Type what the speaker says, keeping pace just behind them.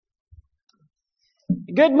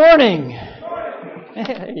Good morning.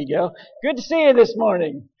 There you go. Good to see you this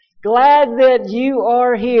morning. Glad that you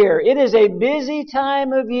are here. It is a busy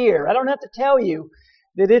time of year. I don't have to tell you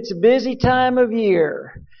that it's a busy time of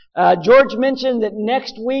year. George mentioned that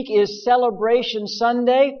next week is Celebration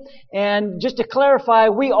Sunday. And just to clarify,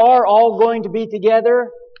 we are all going to be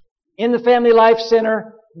together in the Family Life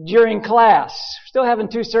Center during class. Still having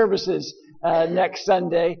 2 services next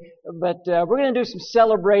Sunday, but we're going to do some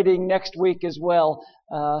celebrating next week as well.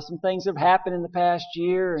 Some things have happened in the past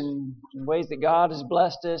year and ways that God has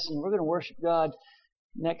blessed us, and we're going to worship God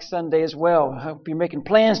next Sunday as well. I hope you're making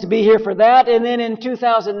plans to be here for that. And then in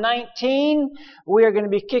 2019, we are going to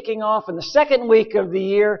be kicking off in the second week of the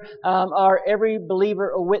year our Every Believer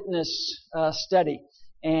a Witness study.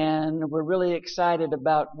 And we're really excited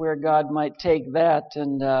about where God might take that,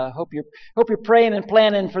 and hope you're praying and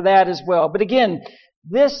planning for that as well. But again,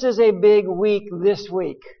 this is a big week this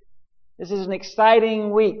week. This is an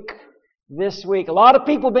exciting week this week. A lot of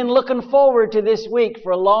people have been looking forward to this week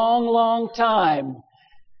for a long, long time.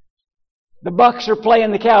 The Bucks are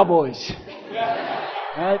playing the Cowboys.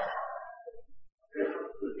 Right?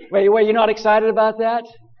 Wait, you're not excited about that?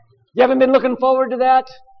 You haven't been looking forward to that?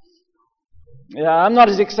 Yeah, I'm not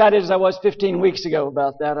as excited as I was 15 weeks ago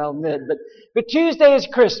about that, I'll admit. But Tuesday is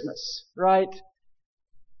Christmas, right?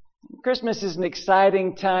 Christmas is an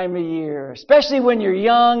exciting time of year, especially when you're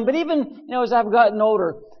young. But even, as I've gotten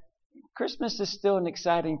older, Christmas is still an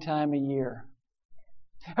exciting time of year.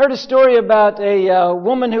 I heard a story about a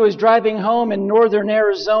woman who was driving home in northern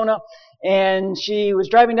Arizona, and she was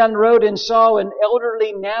driving down the road and saw an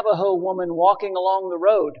elderly Navajo woman walking along the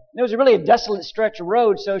road. It was really a desolate stretch of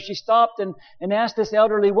road, so she stopped and asked this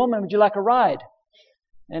elderly woman, "Would you like a ride?"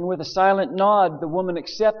 And with a silent nod, the woman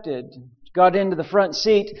accepted, got into the front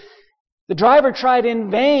seat. The driver tried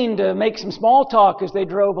in vain to make some small talk as they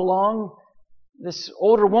drove along. This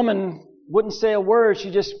older woman wouldn't say a word.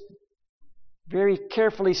 She just very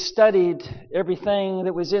carefully studied everything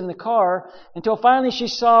that was in the car until finally she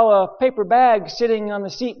saw a paper bag sitting on the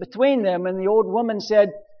seat between them, and the old woman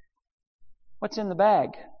said, "What's in the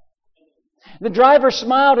bag?" The driver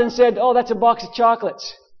smiled and said, "Oh, that's a box of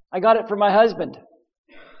chocolates. I got it for my husband."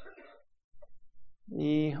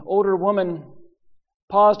 The older woman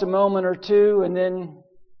paused a moment or two and then,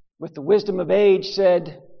 with the wisdom of age,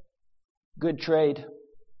 said, "Good trade."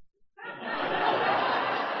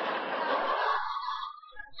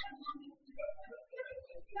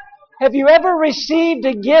 Have you ever received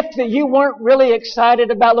a gift that you weren't really excited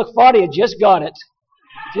about? Look, Claudia just got it.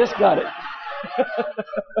 Just got it. Have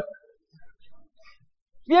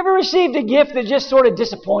you ever received a gift that just sort of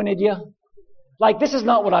disappointed you? Like, this is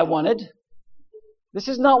not what I wanted. This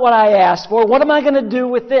is not what I asked for. What am I going to do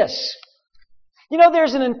with this?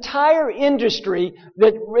 There's an entire industry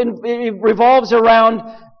that revolves around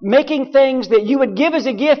making things that you would give as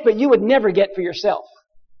a gift, but you would never get for yourself.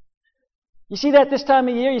 You see that this time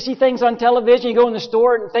of year? You see things on television, you go in the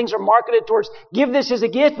store and things are marketed towards, give this as a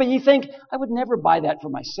gift, but you think, I would never buy that for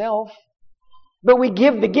myself. But we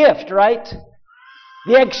give the gift, right?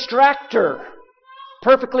 The extractor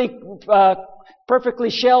perfectly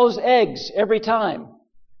shells eggs every time.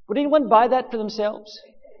 Would anyone buy that for themselves?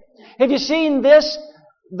 Have you seen this?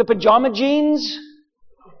 The pajama jeans?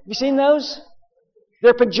 Have you seen those?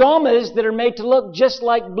 They're pajamas that are made to look just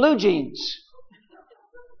like blue jeans.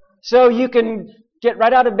 So you can get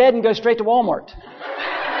right out of bed and go straight to Walmart.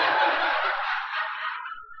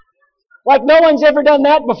 Like no one's ever done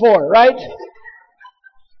that before, right?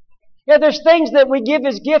 Yeah, there's things that we give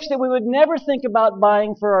as gifts that we would never think about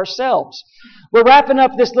buying for ourselves. We're wrapping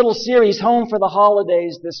up this little series, Home for the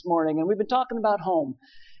Holidays, this morning, and we've been talking about home.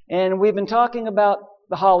 And we've been talking about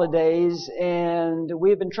the holidays, and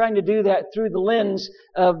we've been trying to do that through the lens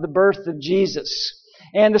of the birth of Jesus.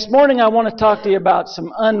 And this morning I want to talk to you about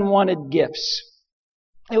some unwanted gifts.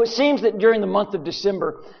 It seems that during the month of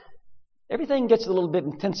December, everything gets a little bit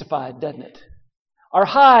intensified, doesn't it? Our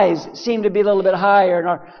highs seem to be a little bit higher, and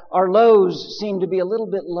our lows seem to be a little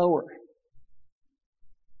bit lower.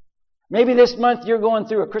 Maybe this month you're going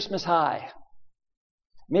through a Christmas high.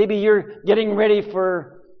 Maybe you're getting ready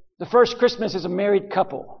for the first Christmas as a married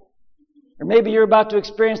couple. Or maybe you're about to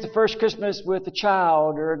experience the first Christmas with a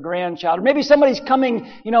child or a grandchild. Or maybe somebody's coming,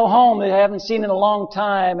 home that they haven't seen in a long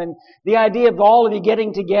time. And the idea of all of you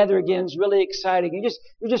getting together again is really exciting.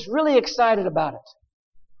 You're just really excited about it.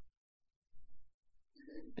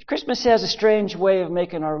 But Christmas has a strange way of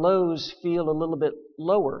making our lows feel a little bit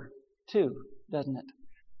lower, too, doesn't it?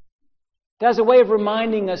 It has a way of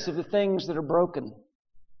reminding us of the things that are broken.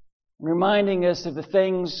 Reminding us of the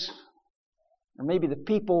things, or maybe the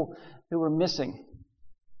people who are missing.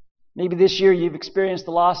 Maybe this year you've experienced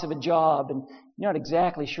the loss of a job and you're not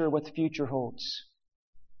exactly sure what the future holds.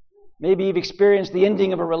 Maybe you've experienced the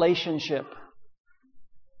ending of a relationship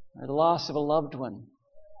or the loss of a loved one.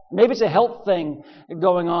 Maybe it's a health thing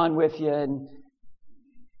going on with you and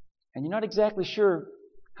you're not exactly sure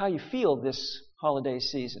how you feel this holiday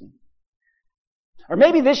season. Or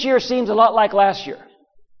maybe this year seems a lot like last year,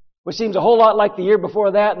 which seems a whole lot like the year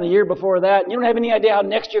before that and the year before that. And you don't have any idea how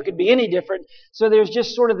next year could be any different. So there's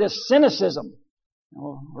just sort of this cynicism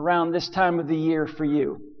around this time of the year for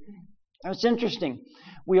you. Now, it's interesting.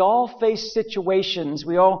 We all face situations.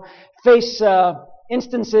 We all face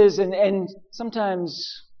instances and sometimes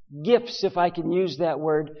gifts, if I can use that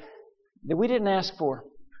word, that we didn't ask for,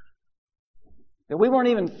 that we weren't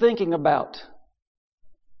even thinking about,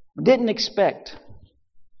 didn't expect.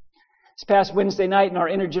 This past Wednesday night in our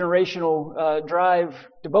intergenerational drive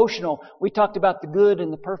devotional, we talked about the good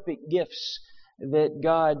and the perfect gifts that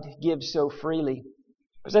God gives so freely.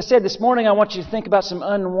 As I said this morning, I want you to think about some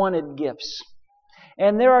unwanted gifts.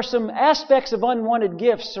 And there are some aspects of unwanted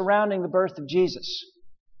gifts surrounding the birth of Jesus.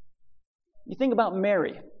 You think about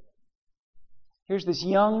Mary. Here's this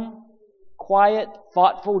young, quiet,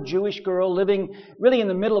 thoughtful Jewish girl living really in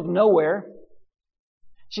the middle of nowhere.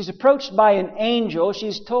 She's approached by an angel.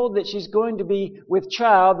 She's told that she's going to be with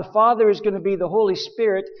child. The Father is going to be the Holy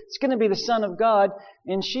Spirit. It's going to be the Son of God.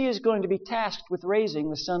 And she is going to be tasked with raising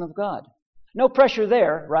the Son of God. No pressure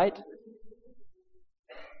there, right?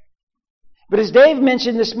 But as Dave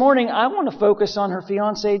mentioned this morning, I want to focus on her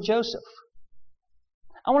fiancé, Joseph.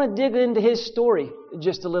 I want to dig into his story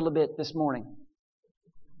just a little bit this morning.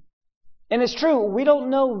 And it's true, we don't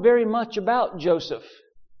know very much about Joseph,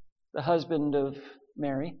 the husband of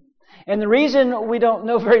Mary. And the reason we don't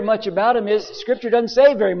know very much about him is Scripture doesn't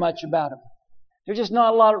say very much about him. There's just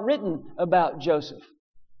not a lot written about Joseph.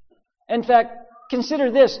 In fact,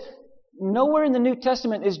 consider this. Nowhere in the New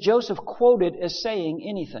Testament is Joseph quoted as saying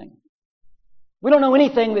anything. We don't know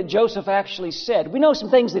anything that Joseph actually said. We know some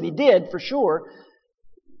things that he did, for sure.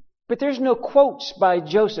 But there's no quotes by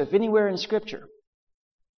Joseph anywhere in Scripture.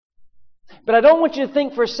 But I don't want you to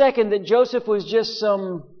think for a second that Joseph was just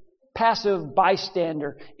some passive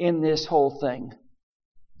bystander in this whole thing.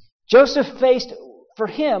 Joseph faced, for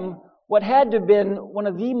him, what had to have been one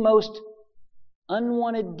of the most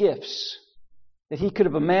unwanted gifts that he could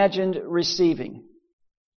have imagined receiving.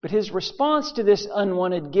 But his response to this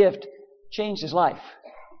unwanted gift changed his life.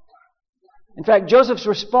 In fact, Joseph's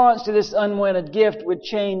response to this unwanted gift would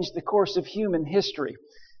change the course of human history.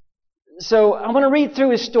 So I want to read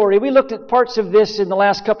through his story. We looked at parts of this in the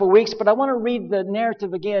last couple of weeks, but I want to read the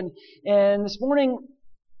narrative again. And this morning,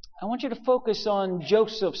 I want you to focus on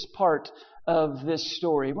Joseph's part of this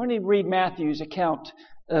story. We're going to read Matthew's account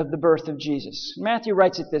of the birth of Jesus. Matthew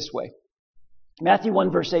writes it this way. Matthew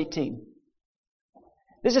 1 verse 18.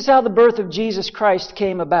 This is how the birth of Jesus Christ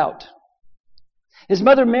came about. His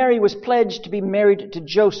mother Mary was pledged to be married to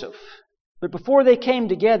Joseph. But before they came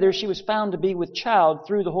together, she was found to be with child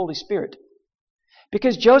through the Holy Spirit.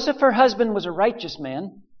 Because Joseph, her husband, was a righteous man.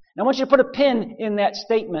 And I want you to put a pin in that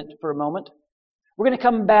statement for a moment. We're going to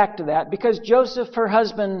come back to that. Because Joseph, her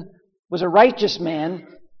husband, was a righteous man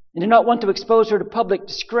and did not want to expose her to public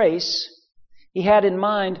disgrace, he had in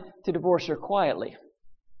mind to divorce her quietly.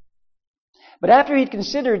 But after he'd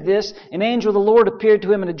considered this, an angel of the Lord appeared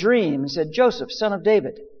to him in a dream and said, Joseph, son of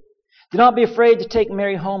David, do not be afraid to take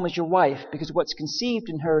Mary home as your wife, because what's conceived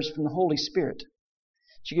in her is from the Holy Spirit.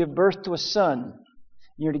 She'll give birth to a son, and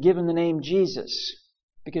you're to give him the name Jesus,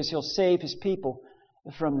 because he'll save his people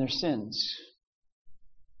from their sins.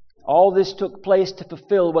 All this took place to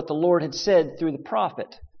fulfill what the Lord had said through the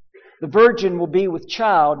prophet. The virgin will be with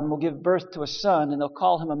child and will give birth to a son, and they'll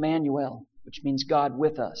call him Emmanuel, which means God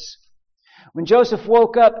with us. When Joseph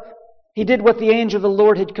woke up, he did what the angel of the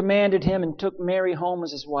Lord had commanded him and took Mary home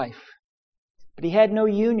as his wife. But he had no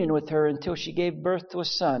union with her until she gave birth to a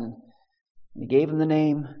son, and he gave him the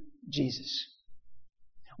name Jesus.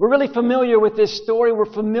 We're really familiar with this story. We're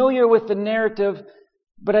familiar with the narrative,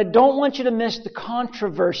 but I don't want you to miss the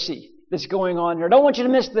controversy that's going on here. I don't want you to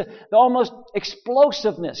miss the almost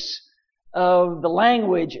explosiveness of the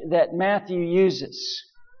language that Matthew uses.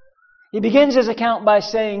 He begins his account by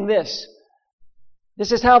saying this.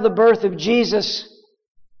 This is how the birth of Jesus,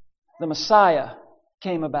 the Messiah,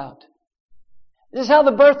 came about. This is how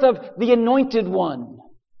the birth of the Anointed One,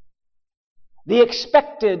 the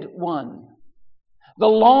expected One, the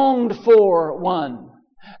longed for One,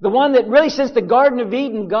 the one that really since the Garden of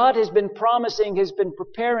Eden God has been promising, has been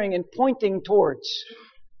preparing and pointing towards.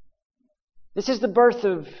 This is the birth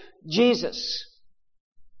of Jesus,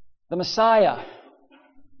 the Messiah,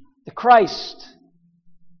 the Christ,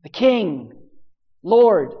 The King,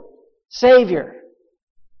 Lord, Savior.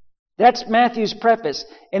 That's Matthew's preface.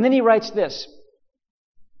 And then he writes this.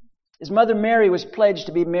 His mother Mary was pledged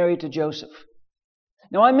to be married to Joseph.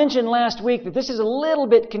 Now, I mentioned last week that this is a little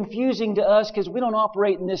bit confusing to us because we don't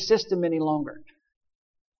operate in this system any longer.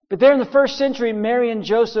 But there in the first century, Mary and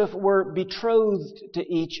Joseph were betrothed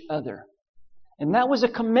to each other. And that was a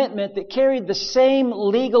commitment that carried the same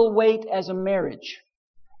legal weight as a marriage.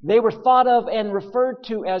 They were thought of and referred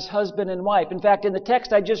to as husband and wife. In fact, in the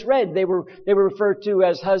text I just read, they were referred to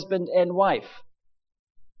as husband and wife.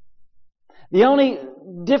 The only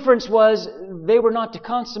difference was they were not to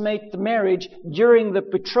consummate the marriage during the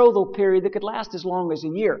betrothal period that could last as long as a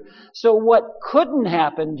year. So what couldn't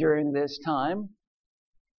happen during this time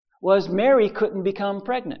was Mary couldn't become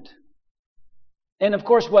pregnant. And of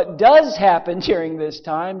course, what does happen during this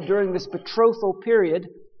time, during this betrothal period,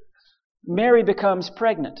 Mary becomes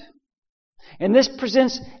pregnant. And this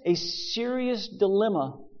presents a serious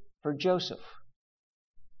dilemma for Joseph.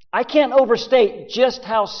 I can't overstate just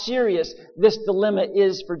how serious this dilemma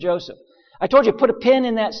is for Joseph. I told you, put a pin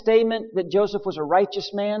in that statement that Joseph was a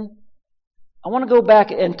righteous man. I want to go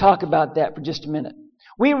back and talk about that for just a minute.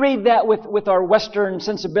 We read that with our Western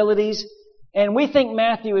sensibilities, and we think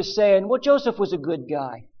Matthew is saying, well, Joseph was a good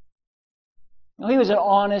guy. He was an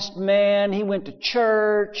honest man. He went to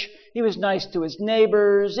church. He was nice to his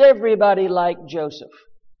neighbors. Everybody liked Joseph.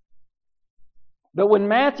 But when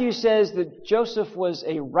Matthew says that Joseph was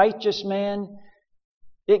a righteous man,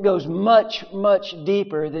 it goes much, much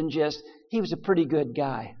deeper than just, he was a pretty good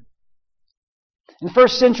guy. In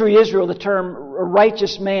first century Israel, the term a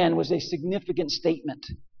righteous man was a significant statement.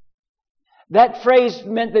 That phrase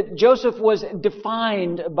meant that Joseph was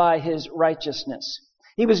defined by his righteousness.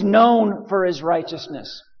 He was known for his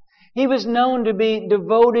righteousness. He was known to be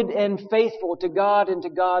devoted and faithful to God and to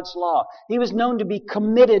God's law. He was known to be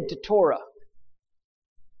committed to Torah.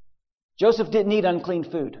 Joseph didn't eat unclean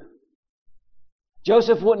food.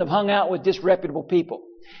 Joseph wouldn't have hung out with disreputable people.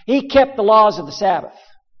 He kept the laws of the Sabbath.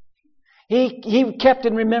 He kept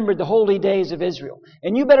and remembered the holy days of Israel.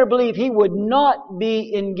 And you better believe he would not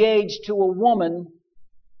be engaged to a woman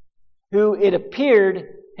who it appeared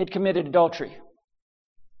had committed adultery,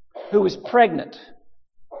 who was pregnant,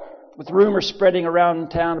 with rumors spreading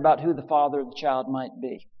around town about who the father of the child might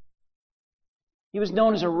be. He was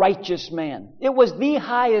known as a righteous man. It was the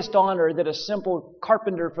highest honor that a simple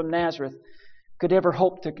carpenter from Nazareth could ever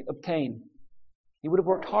hope to obtain. He would have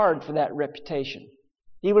worked hard for that reputation.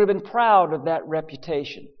 He would have been proud of that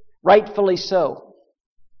reputation, rightfully so.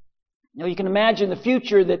 You can imagine the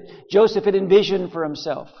future that Joseph had envisioned for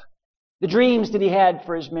himself, the dreams that he had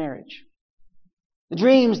for his marriage, the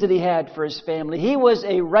dreams that he had for his family. He was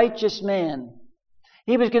a righteous man.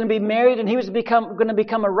 He was going to be married, and he was going to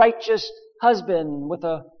become a righteous husband with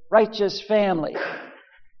a righteous family.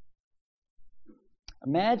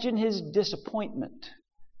 Imagine his disappointment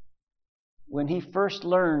when he first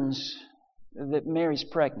learns that Mary's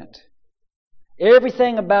pregnant.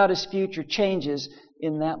 Everything about his future changes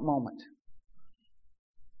in that moment.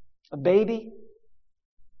 A baby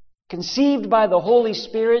conceived by the Holy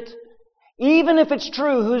Spirit, even if it's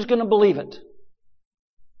true, who's going to believe it?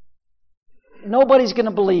 Nobody's going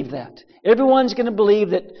to believe that. Everyone's going to believe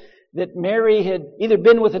that Mary had either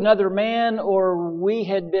been with another man or we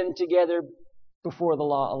had been together before the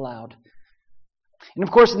law allowed. And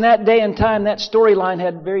of course, in that day and time, that storyline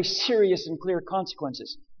had very serious and clear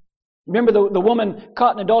consequences. Remember, the woman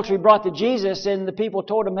caught in adultery brought to Jesus, and the people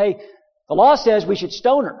told him, hey, the law says we should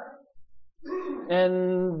stone her.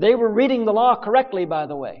 And they were reading the law correctly, by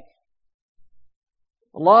the way.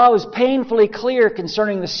 The law was painfully clear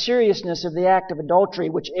concerning the seriousness of the act of adultery,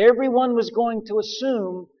 which everyone was going to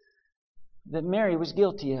assume that Mary was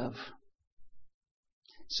guilty of.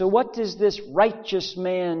 So what does this righteous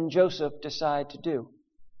man Joseph decide to do?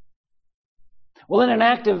 Well, in an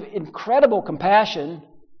act of incredible compassion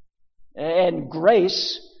and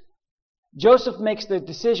grace, Joseph makes the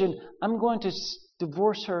decision, I'm going to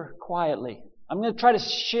divorce her quietly. I'm going to try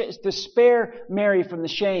to spare Mary from the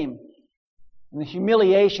shame and the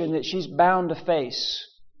humiliation that she's bound to face.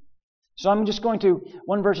 So I'm just going to,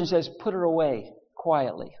 one version says, put her away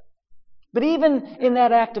quietly. But even in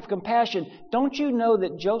that act of compassion, don't you know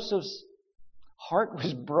that Joseph's heart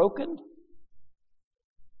was broken?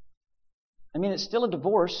 I mean, it's still a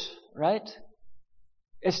divorce, right?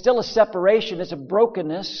 It's still a separation. It's a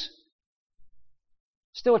brokenness.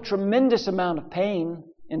 Still a tremendous amount of pain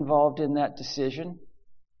involved in that decision.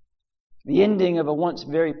 The ending of a once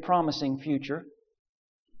very promising future.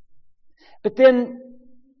 But then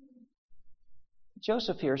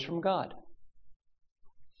Joseph hears from God.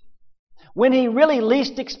 when he really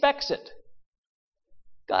least expects it,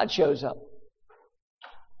 God shows up.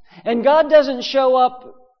 And God doesn't show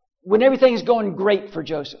up when everything's going great for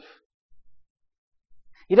Joseph.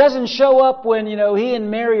 He doesn't show up when, he and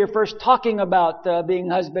Mary are first talking about being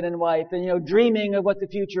husband and wife and, dreaming of what the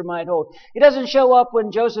future might hold. He doesn't show up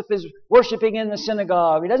when Joseph is worshiping in the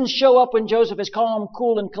synagogue. He doesn't show up when Joseph is calm,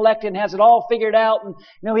 cool, and collected and has it all figured out and,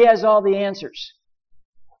 he has all the answers.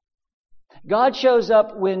 God shows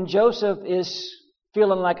up when Joseph is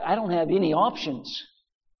feeling like, I don't have any options.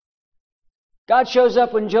 God shows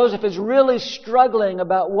up when Joseph is really struggling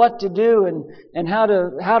about what to do and how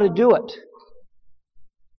to do it.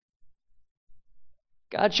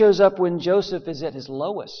 God shows up when Joseph is at his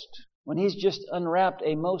lowest, when he's just unwrapped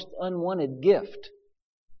a most unwanted gift.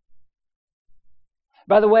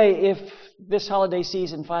 By the way, if this holiday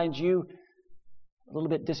season finds you a little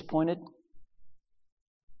bit disappointed,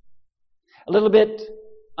 a little bit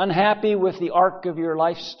unhappy with the arc of your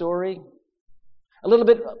life story, a little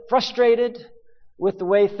bit frustrated with the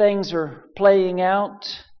way things are playing out,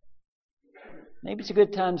 maybe it's a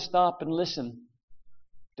good time to stop and listen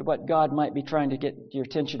to what God might be trying to get your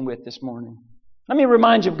attention with this morning. Let me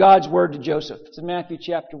remind you of God's word to Joseph. It's in Matthew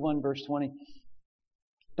chapter 1, verse 20.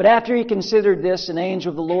 But after he considered this, an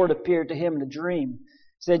angel of the Lord appeared to him in a dream.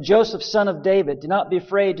 Said, Joseph, son of David, do not be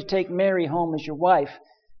afraid to take Mary home as your wife,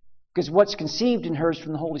 because what's conceived in her is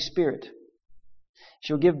from the Holy Spirit.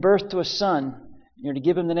 She'll give birth to a son. You're to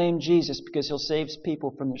give him the name Jesus because he'll save his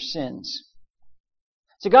people from their sins.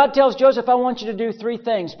 So God tells Joseph, I want you to do three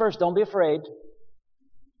things. First, don't be afraid.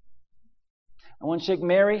 I want you to take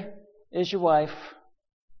Mary as your wife,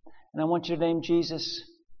 and I want you to name Jesus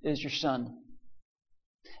as your son.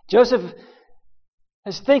 Joseph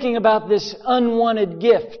is thinking about this unwanted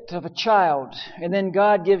gift of a child, and then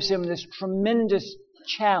God gives him this tremendous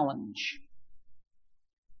challenge.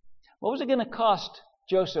 What was it going to cost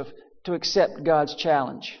Joseph to accept God's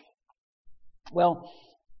challenge? Well,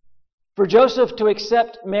 for Joseph to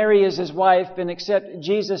accept Mary as his wife and accept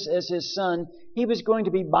Jesus as his son, he was going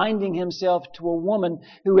to be binding himself to a woman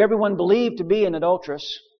who everyone believed to be an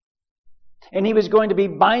adulteress. And he was going to be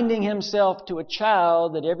binding himself to a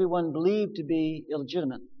child that everyone believed to be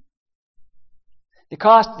illegitimate. The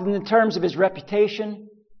cost in the terms of his reputation,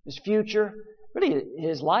 his future, really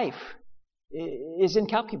his life, is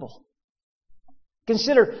incalculable.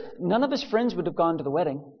 Consider, none of his friends would have gone to the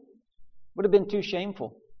wedding. It would have been too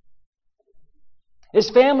shameful. His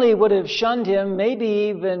family would have shunned him, maybe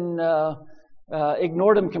even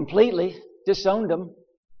ignored him completely, disowned him.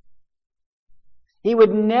 He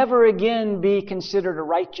would never again be considered a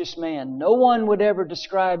righteous man. No one would ever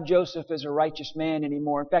describe Joseph as a righteous man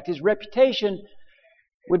anymore. In fact, his reputation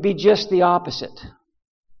would be just the opposite.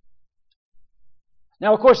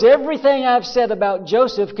 Now, of course, everything I've said about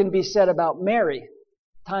Joseph can be said about Mary,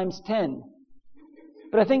 times 10.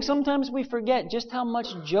 But I think sometimes we forget just how much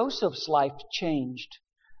Joseph's life changed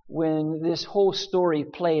when this whole story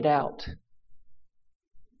played out.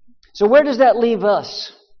 So where does that leave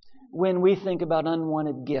us when we think about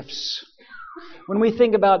unwanted gifts? When we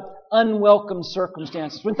think about unwelcome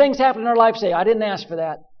circumstances? When things happen in our life, say, I didn't ask for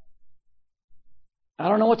that. I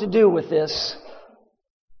don't know what to do with this.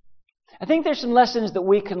 I think there's some lessons that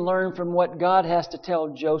we can learn from what God has to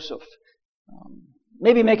tell Joseph.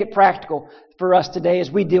 Maybe make it practical for us today as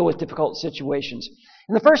we deal with difficult situations.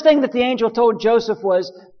 And the first thing that the angel told Joseph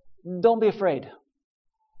was, don't be afraid.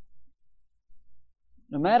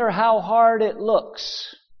 No matter how hard it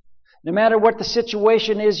looks, no matter what the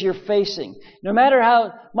situation is you're facing, no matter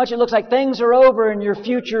how much it looks like things are over and your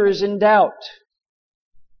future is in doubt,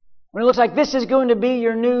 when it looks like this is going to be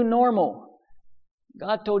your new normal,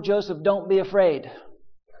 God told Joseph, don't be afraid.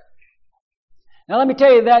 Now let me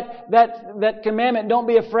tell you that commandment, don't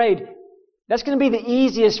be afraid, that's going to be the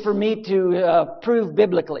easiest for me to prove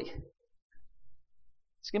biblically.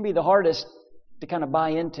 It's going to be the hardest to kind of buy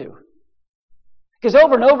into. Because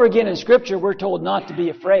over and over again in Scripture, we're told not to be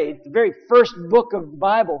afraid. The very first book of the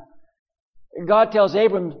Bible, God tells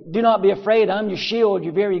Abram, do not be afraid, I'm your shield,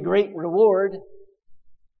 your very great reward.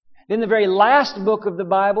 Then the very last book of the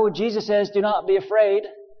Bible, Jesus says, do not be afraid,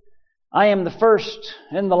 I am the first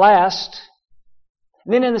and the last.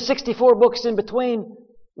 And then in the 64 books in between,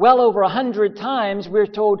 well over 100 times, we're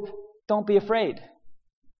told, don't be afraid.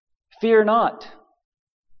 Fear not.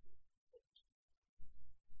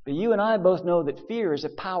 But you and I both know that fear is a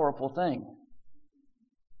powerful thing.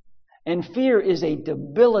 And fear is a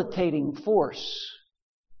debilitating force.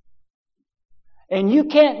 And you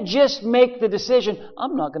can't just make the decision,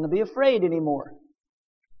 I'm not going to be afraid anymore.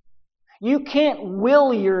 You can't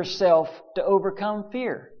will yourself to overcome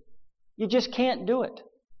fear. You just can't do it.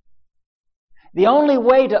 The only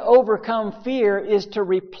way to overcome fear is to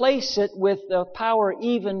replace it with a power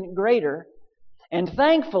even greater. And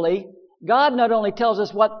thankfully, God not only tells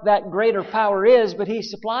us what that greater power is, but He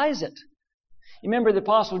supplies it. You remember the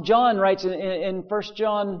Apostle John writes in 1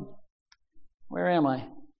 John, where am I?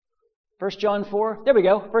 1 John 4? There we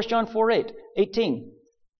go. 1 John 18.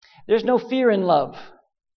 There's no fear in love.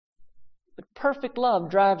 But perfect love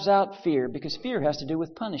drives out fear, because fear has to do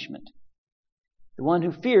with punishment. The one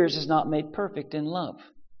who fears is not made perfect in love.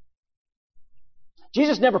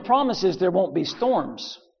 Jesus never promises there won't be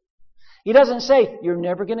storms. He doesn't say you're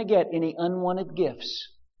never going to get any unwanted gifts.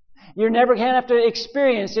 You're never going to have to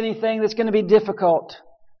experience anything that's going to be difficult.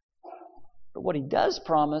 But what He does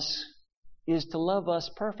promise is to love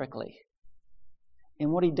us perfectly.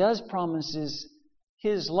 And what He does promise is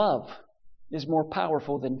His love is more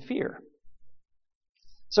powerful than fear.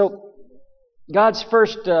 So, God's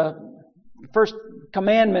first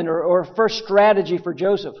commandment or first strategy for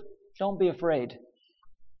Joseph, don't be afraid.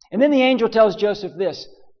 And then the angel tells Joseph this,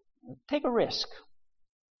 take a risk.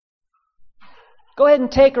 Go ahead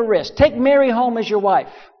and take a risk. Take Mary home as your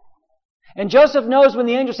wife. And Joseph knows when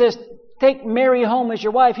the angel says, take Mary home as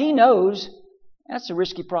your wife, he knows that's a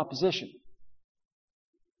risky proposition.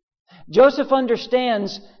 Joseph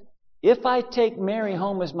understands, if I take Mary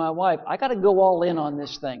home as my wife, I got to go all in on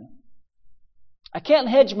this thing. I can't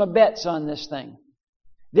hedge my bets on this thing.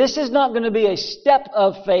 This is not going to be a step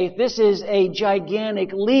of faith. This is a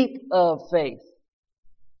gigantic leap of faith.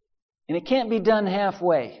 And it can't be done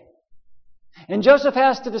halfway. And Joseph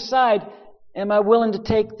has to decide, am I willing to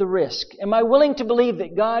take the risk? Am I willing to believe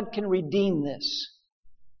that God can redeem this?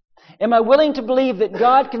 Am I willing to believe that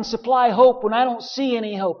God can supply hope when I don't see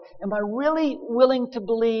any hope? Am I really willing to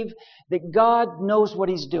believe that God knows what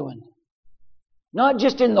He's doing? Not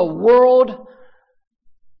just in the world,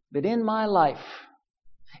 but in my life.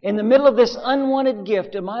 In the middle of this unwanted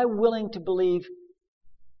gift, am I willing to believe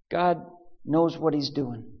God knows what He's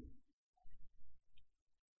doing?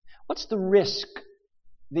 What's the risk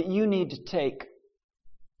that you need to take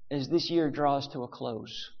as this year draws to a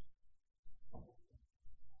close?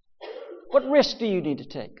 What risk do you need to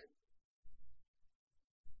take?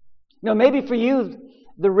 Maybe for you,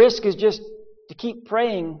 the risk is just to keep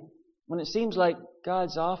praying when it seems like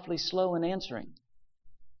God's awfully slow in answering.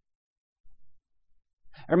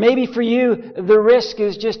 Or maybe for you, the risk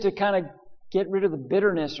is just to kind of get rid of the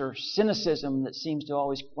bitterness or cynicism that seems to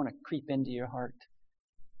always want to creep into your heart.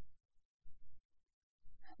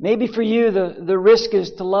 Maybe for you, the risk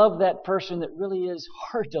is to love that person that really is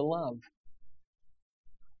hard to love.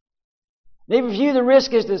 Maybe for you, the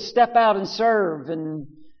risk is to step out and serve and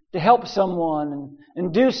to help someone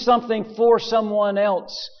and do something for someone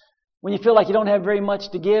else when you feel like you don't have very much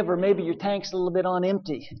to give, or maybe your tank's a little bit on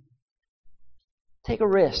empty. Take a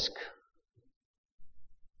risk.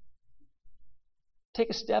 Take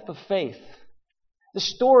a step of faith.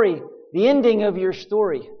 The ending of your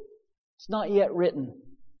story, it's not yet written.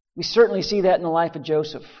 We certainly see that in the life of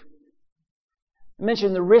Joseph. I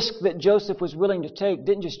mentioned the risk that Joseph was willing to take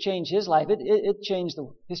didn't just change his life, it changed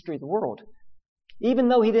the history of the world. Even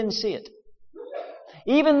though he didn't see it.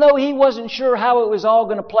 Even though he wasn't sure how it was all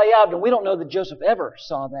going to play out, and we don't know that Joseph ever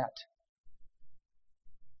saw that.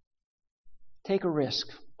 Take a risk.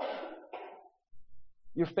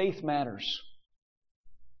 Your faith matters.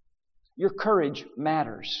 Your courage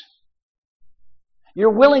matters.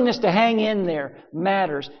 Your willingness to hang in there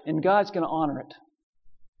matters, and God's going to honor it.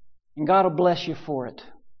 And God will bless you for it.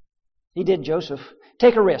 He did Joseph.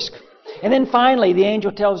 Take a risk. And then finally, the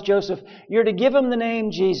angel tells Joseph, you're to give him the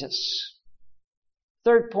name Jesus.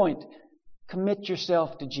 Third point, commit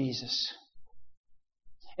yourself to Jesus.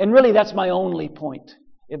 And really, that's my only point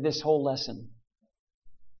of this whole lesson.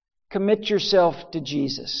 Commit yourself to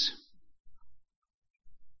Jesus.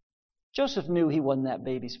 Joseph knew he wasn't that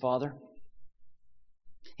baby's father.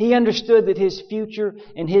 He understood that his future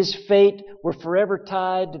and his fate were forever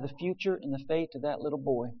tied to the future and the fate of that little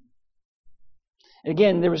boy.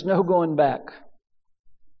 Again, there was no going back.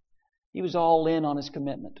 He was all in on his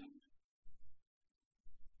commitment.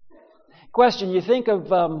 Question, you think of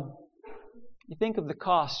the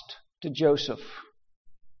cost to Joseph.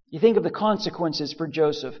 You think of the consequences for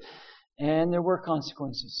Joseph, and there were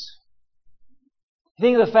consequences. You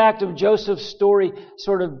think of the fact of Joseph's story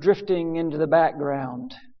sort of drifting into the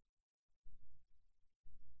background.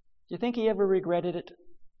 Do you think he ever regretted it?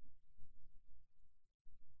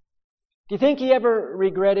 Do you think he ever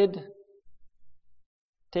regretted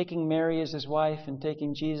taking Mary as his wife and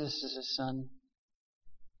taking Jesus as his son?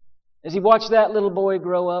 As he watched that little boy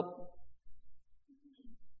grow up,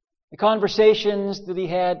 the conversations that he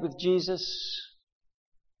had with Jesus,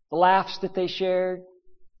 the laughs that they shared,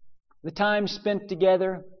 the time spent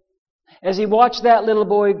together. As he watched that little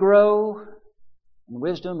boy grow in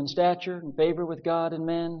wisdom and stature and favor with God and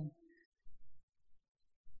men,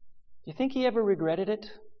 do you think he ever regretted it?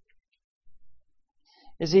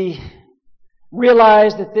 As he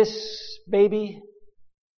realized that this baby,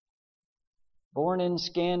 born in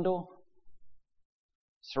scandal,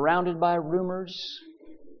 surrounded by rumors,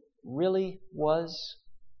 really was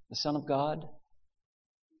the Son of God,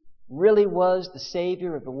 really was the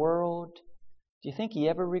Savior of the world, do you think he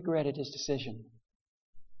ever regretted his decision?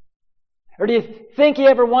 Or do you think he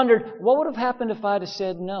ever wondered, what would have happened if I'd have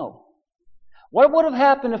said no? What would have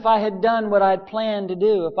happened if I had done what I'd planned to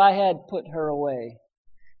do, if I had put her away,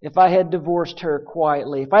 if I had divorced her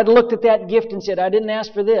quietly, if I'd looked at that gift and said, I didn't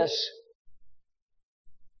ask for this.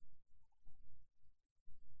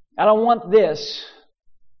 I don't want this.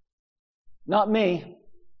 Not me.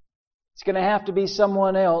 It's going to have to be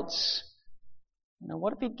someone else.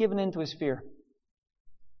 What if he'd given in to his fear?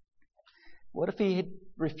 What if he had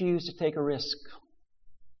refused to take a risk?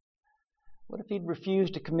 What if he'd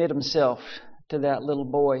refused to commit himself to that little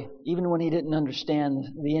boy, even when he didn't understand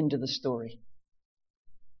the end of the story?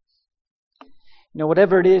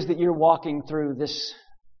 Whatever it is that you're walking through this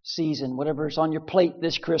season, whatever's on your plate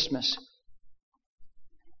this Christmas,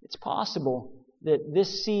 it's possible that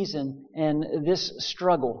this season and this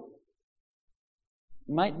struggle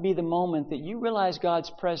might be the moment that you realize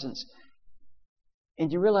God's presence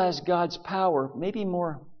and you realize God's power maybe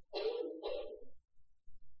more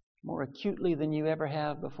acutely than you ever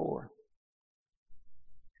have before.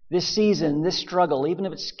 This season, this struggle, even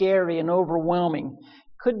if it's scary and overwhelming,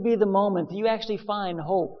 could be the moment that you actually find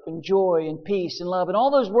hope and joy and peace and love and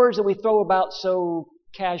all those words that we throw about so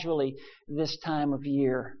casually this time of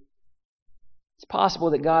year. It's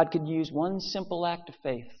possible that God could use one simple act of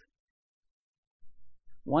faith,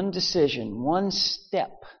 one decision, one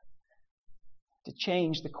step to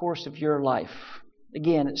change the course of your life.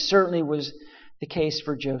 Again, it certainly was the case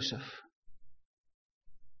for Joseph.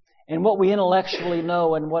 And what we intellectually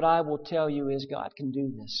know and what I will tell you is God can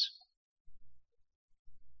do this.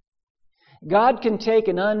 God can take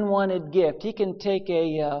an unwanted gift. He can take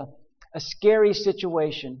a scary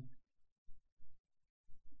situation.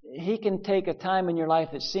 He can take a time in your life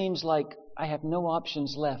that seems like I have no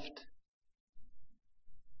options left.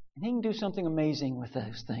 And He can do something amazing with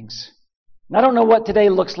those things. And I don't know what today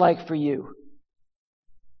looks like for you.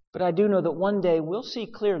 But I do know that one day we'll see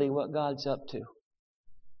clearly what God's up to.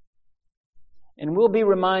 And we'll be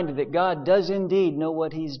reminded that God does indeed know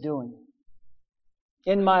what He's doing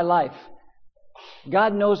in my life.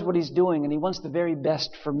 God knows what He's doing, and He wants the very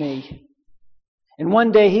best for me. And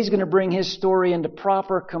one day He's going to bring His story into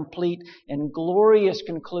proper, complete, and glorious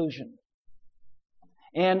conclusion.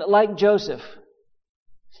 And like Joseph,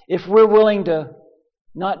 if we're willing to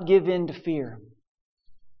not give in to fear,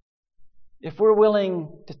 if we're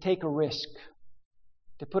willing to take a risk,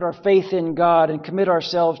 to put our faith in God and commit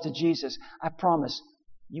ourselves to Jesus, I promise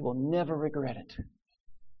you will never regret it.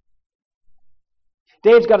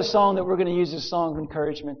 Dave's got a song that we're going to use as a song of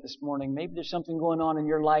encouragement this morning. Maybe there's something going on in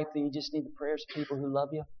your life that you just need the prayers of people who love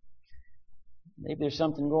you. Maybe there's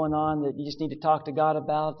something going on that you just need to talk to God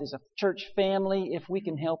about. As a church family, if we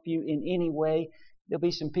can help you in any way, there'll be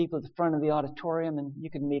some people at the front of the auditorium and you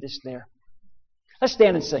can meet us there. Let's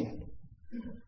stand and sing.